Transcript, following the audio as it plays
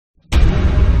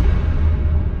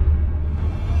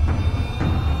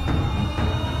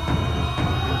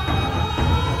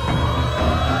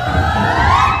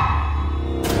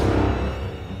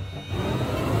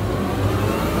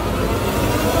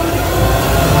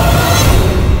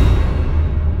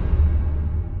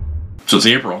So it's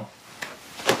April.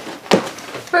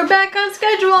 We're back on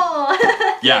schedule.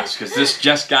 Yes, because this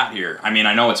just got here. I mean,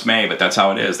 I know it's May, but that's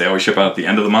how it is. They always ship out at the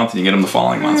end of the month and you get them the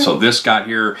following month. So this got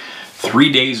here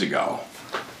 3 days ago.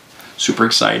 Super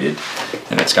excited.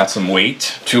 And it's got some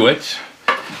weight to it.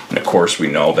 And of course we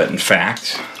know that in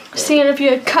fact... Seeing if you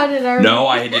had cut it already. No,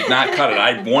 I did not cut it.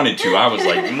 I wanted to. I was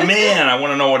like, man, I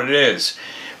want to know what it is.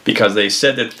 Because they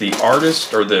said that the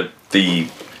artist or the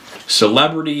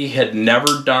celebrity had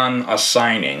never done a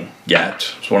signing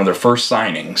yet. It's one of their first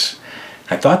signings.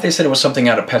 I thought they said it was something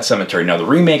out of Pet Sematary. Now the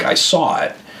remake, I saw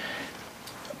it.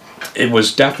 It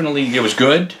was definitely, it was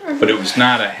good, but it was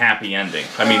not a happy ending.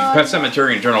 I mean, Pet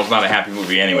Sematary in general is not a happy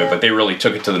movie anyway, but they really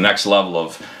took it to the next level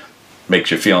of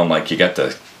makes you feeling like you got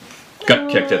the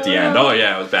gut kicked at the end. Oh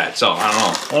yeah, it was bad. So I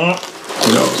don't know.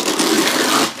 Who knows?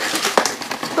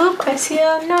 Oop, I see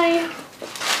a knife.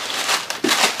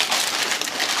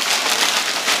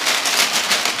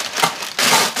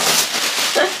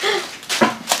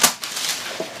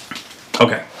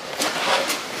 Okay.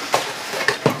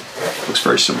 Looks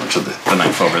very similar to the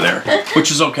knife over there,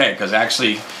 which is okay because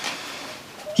actually,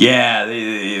 yeah,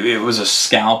 it was a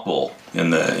scalpel in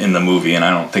the movie, and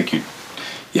I don't think you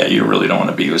really don't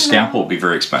want to be. A scalpel would be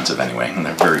very expensive anyway, and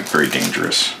they're very, very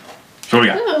dangerous. So what do we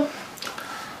got? Ooh.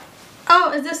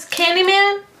 Oh, is this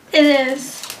Candyman? It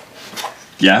is.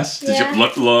 Yes. Did Yeah. you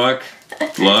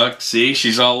look? See,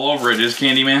 she's all over it. Is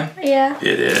Candyman? Yeah.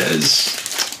 It is.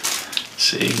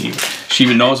 See, she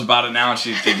even knows about it now.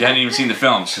 She hadn't even seen the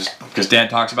film because Dad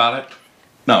talks about it.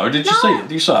 No, or did you see it?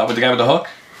 You saw it with the guy with the hook?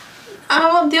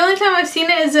 The only time I've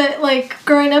seen it is that, like,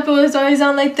 growing up, it was always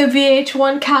on, like, the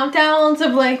VH1 countdowns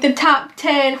of, like, the top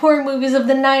 10 horror movies of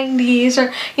the 90s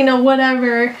or, you know,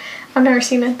 whatever. I've never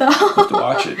seen it, though. You have to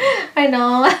watch it. I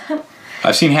know.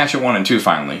 I've seen Hatchet 1 and 2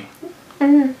 finally.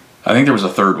 I think there was a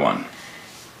third one.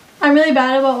 I'm really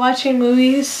bad about watching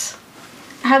movies.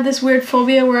 I have this weird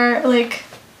phobia where, like,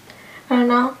 I don't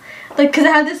know. Like, because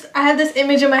I have this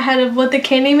image in my head of what the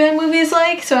Candyman movie is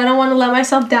like, so I don't want to let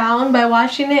myself down by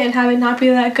watching it and have it not be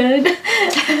that good.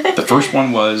 The first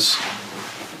one was...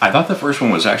 I thought the first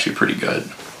one was actually pretty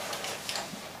good.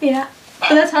 Yeah.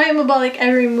 But that's how I am about, like,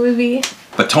 every movie.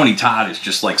 But Tony Todd is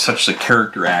just, like, such a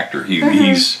character actor. He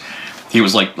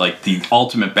was like the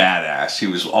ultimate badass. He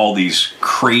was all these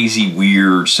crazy,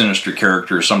 weird, sinister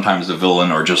characters, sometimes the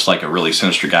villain or just like a really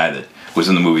sinister guy that was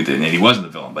in the movie and he wasn't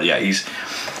the villain. But yeah, he's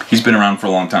been around for a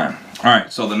long time. All right,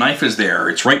 so the knife is there.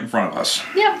 It's right in front of us.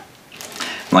 Yep.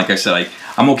 And like I said,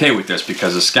 I'm okay with this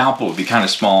because the scalpel would be kind of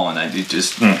small and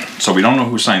so we don't know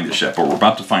who signed this yet, but we're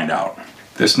about to find out.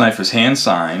 This knife is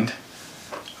hand-signed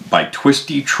by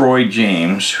Twisty Troy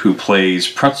James, who plays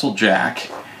Pretzel Jack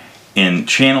in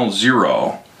Channel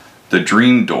Zero, The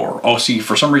Dream Door. Oh, see,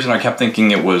 for some reason I kept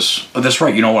thinking it was... Oh, that's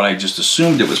right. You know what? I just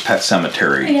assumed it was Pet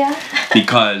Sematary. Yeah.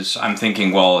 Because I'm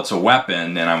thinking, well, it's a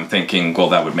weapon, and I'm thinking, well,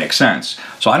 that would make sense.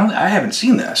 So I haven't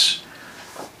seen this.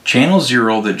 Channel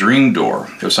Zero, The Dream Door.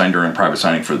 It was signed during a private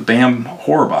signing for the BAM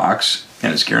Horror Box,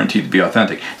 and it's guaranteed to be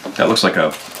authentic. That looks like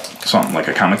something like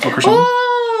a comic book or something.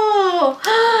 Oh!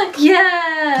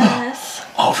 Yes!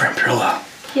 Oh, Vampirilla.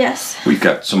 Yes. We've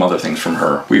got some other things from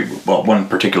her. One in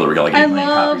particular, we got like 8 million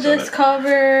copies of it. I love this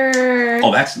cover.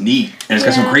 Oh, that's neat. And it's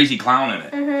got some crazy clown in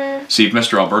it. See, if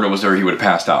Mr. Alberto was there, he would have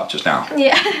passed out just now.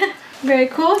 Yeah. Very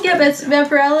cool. Yep, it's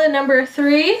Vampirella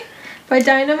 #3 by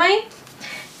Dynamite.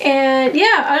 And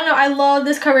yeah, I don't know, I love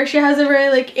this cover. She has a very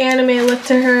like anime look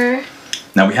to her.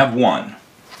 Now we have one.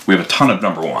 We have a ton of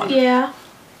 #1. Yeah.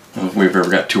 I don't know if we've ever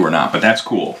got 2 or not, but that's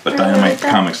cool. But Dynamite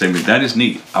Comics, that is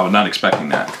neat. I was not expecting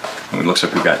that. I mean, it looks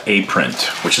like we've got a print,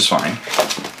 which is fine.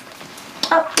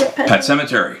 Oh, yeah, Pet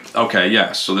Sematary. Okay,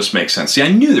 yes, so this makes sense. See,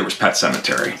 I knew there was Pet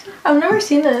Sematary. I've never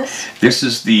seen this. This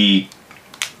is the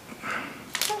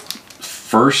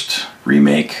first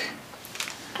remake.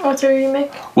 Oh, it's a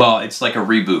remake? Well, it's like a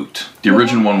reboot. The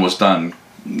original one was done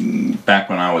back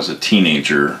when I was a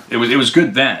teenager. It was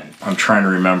good then. I'm trying to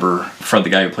remember. Fred,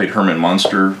 the guy who played Herman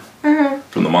Munster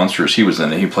from the Munsters, he was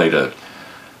in it. He played the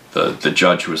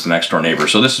judge who was the next door neighbor.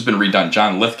 So this has been redone.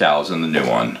 John Lithgow's in the new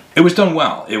one. It was done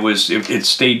well. It was a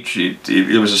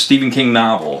Stephen King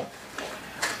novel.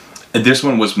 This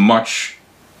one was much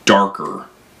darker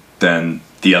than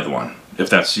the other one,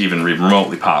 if that's even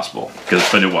remotely possible.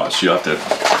 But it was. You have to.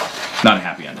 Not a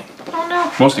happy ending. Oh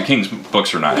no. Most of King's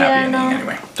books are not happy ending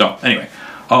anyway. So anyway,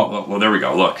 oh well, there we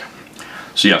go. Look.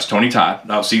 So yes, Tony Todd.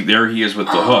 Now see, there he is with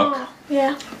the hook.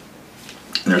 Yeah.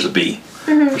 And there's a bee.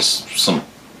 There's some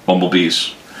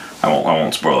bumblebees. I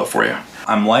won't spoil it for you.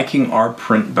 I'm liking our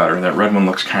print better. That red one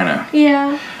looks kind of.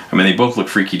 Yeah. I mean, they both look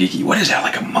freaky deaky. What is that?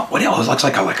 Like what else? It looks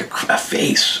like a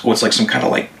face. Oh, it's like some kind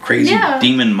of like crazy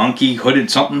demon monkey hooded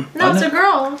something. No, it's a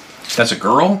girl. That's a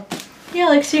girl? Yeah,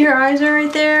 like see her eyes are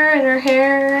right there and her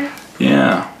hair.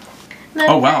 Yeah.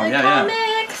 Oh wow, yeah,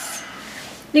 comics.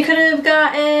 You could have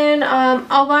gotten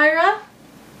Elvira,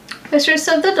 Mistress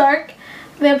of the Dark,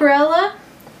 Vampirella,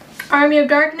 Army of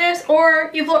Darkness,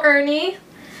 or Evil Ernie,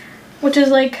 which is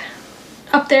like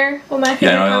up there with my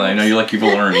favorite. Yeah, I know you like Evil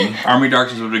Ernie. Army of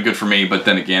Darkness would be good for me, but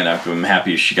then again, I'm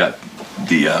happy she got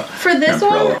the for this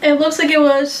Vampirella. one, it looks like it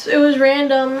was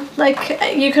random. Like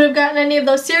you could have gotten any of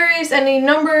those series, any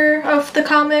number of the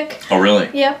comic. Oh really?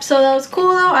 Yep. So that was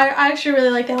cool though. I actually really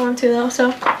like that one too though.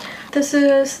 So this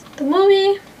is the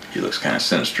movie. He looks kind of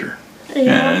sinister.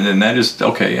 Yeah. And then that is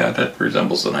okay. Yeah, that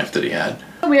resembles the knife that he had.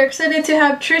 We are excited to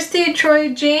have Tristy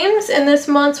Troy James in this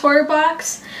month's horror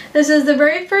box. This is the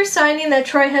very first signing that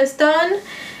Troy has done,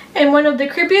 and one of the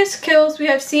creepiest kills we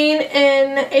have seen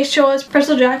in a show as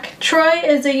Pretzel Jack. Troy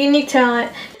is a unique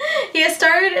talent. He has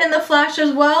starred in The Flash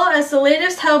as well as the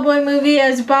latest Hellboy movie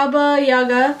as Baba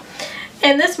Yaga.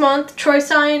 And this month, Troy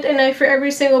signed a knife for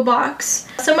every single box.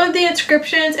 Some of the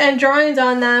inscriptions and drawings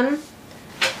on them,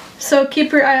 so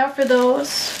keep your eye out for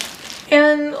those.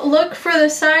 And look for the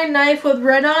signed knife with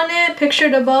red on it,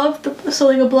 pictured above, so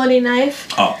like a bloody knife.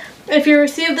 Oh. If you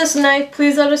receive this knife,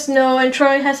 please let us know, and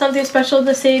Troy has something special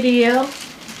to say to you.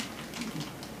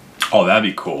 Oh, that'd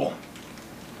be cool.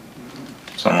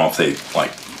 So I don't know if they,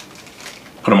 like,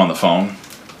 put him on the phone.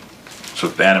 So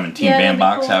if Adam and Team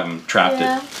Bandbox cool. Have him trapped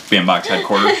at Bandbox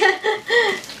headquarters.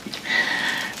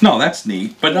 No, that's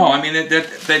neat. But no, I mean,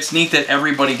 that's neat that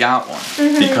everybody got one.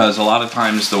 Because a lot of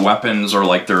times the weapons are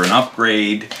like they're an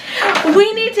upgrade.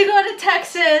 We need to go to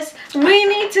Texas. We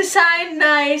need to sign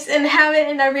knives and have it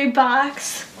in every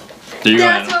box. There you go,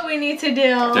 Adam. That's what we need to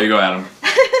do. There you go, Adam.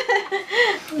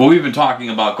 Well, we've been talking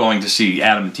about going to see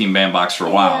Adam and Team Bandbox for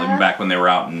a while, even back when they were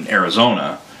out in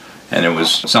Arizona. And it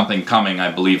was something coming,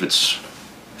 I believe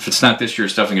if it's not this year,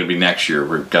 it's definitely going to be next year.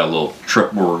 We've got a little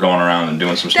trip where we're going around and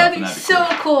doing some stuff. That'd be so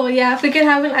cool. Yeah, if we could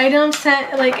have an item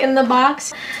sent like in the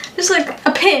box, just like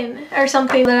a pin or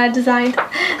something that I designed.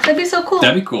 That'd be so cool.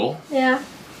 That'd be cool. Yeah.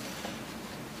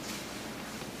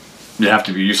 It'd have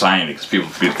to be you signing it because people,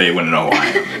 if they wouldn't know who I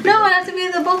am. No, it'd have to be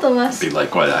the both of us. Be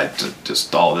like, what? I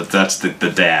just that's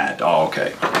the dad. Oh,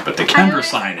 okay. But they Kendra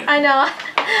sign it. I know.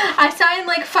 I sign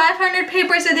like 500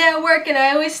 papers a day at work, and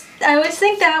I always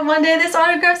think that one day this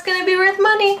autograph's gonna be worth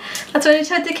money. That's what I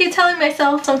just have to keep telling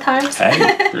myself sometimes. Hey,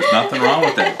 there's nothing wrong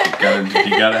with that.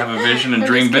 You gotta have a vision and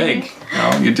dream big.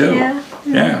 No, you do.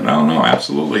 Yeah. No,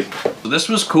 absolutely. This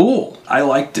was cool. I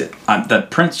liked it. That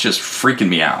print's just freaking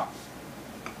me out.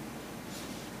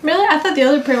 Really? I thought the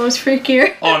other print was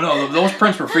freakier. Oh no, those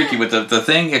prints were freaky. With the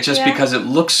thing, it's just because it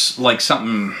looks like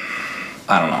something.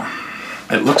 I don't know.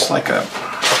 It looks like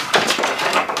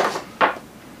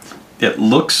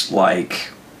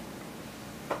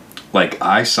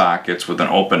eye sockets with an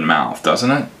open mouth,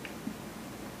 doesn't it?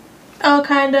 Oh,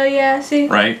 kinda. Yeah. See.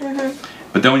 Right.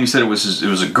 But then when you said it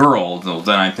was a girl,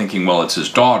 then I'm thinking, well, it's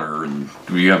his daughter, and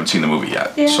you haven't seen the movie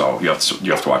yet, so you have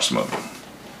to watch the movie.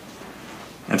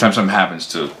 Anytime something happens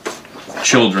to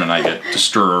children, I get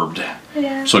disturbed.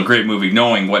 Yeah. So a great movie,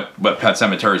 knowing what Pet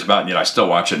Sematary is about, and yet I still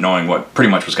watch it knowing what pretty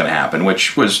much was going to happen,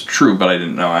 which was true, but I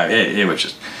didn't know. It was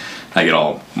just, I get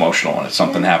all emotional when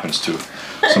something happens to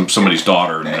somebody's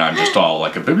daughter, and I'm just all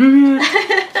like a...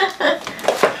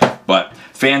 But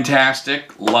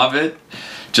fantastic, love it.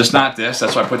 Just not this.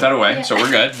 That's why I put that away. So we're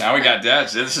good. Now we got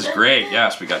that. This is great.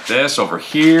 Yes, we got this over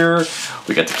here.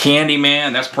 We got the Candy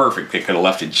Man. That's perfect. They could have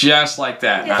left it just like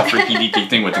that. Not freaky deaky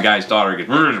thing with the guy's daughter.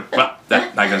 Not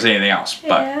gonna say anything else.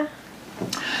 But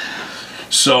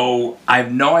so I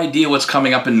have no idea what's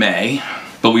coming up in May,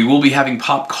 but we will be having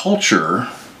pop culture.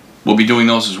 We'll be doing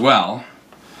those as well.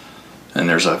 And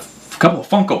there's a couple of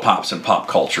Funko Pops in pop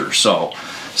culture. So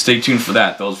stay tuned for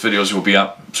that. Those videos will be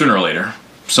up sooner or later.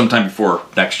 Sometime before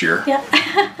next year. Yeah.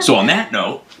 So on that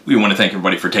note, we want to thank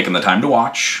everybody for taking the time to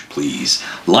watch. Please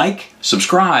like,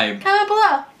 subscribe, comment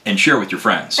below, and share with your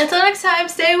friends. Until next time,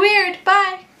 stay weird.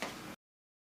 Bye.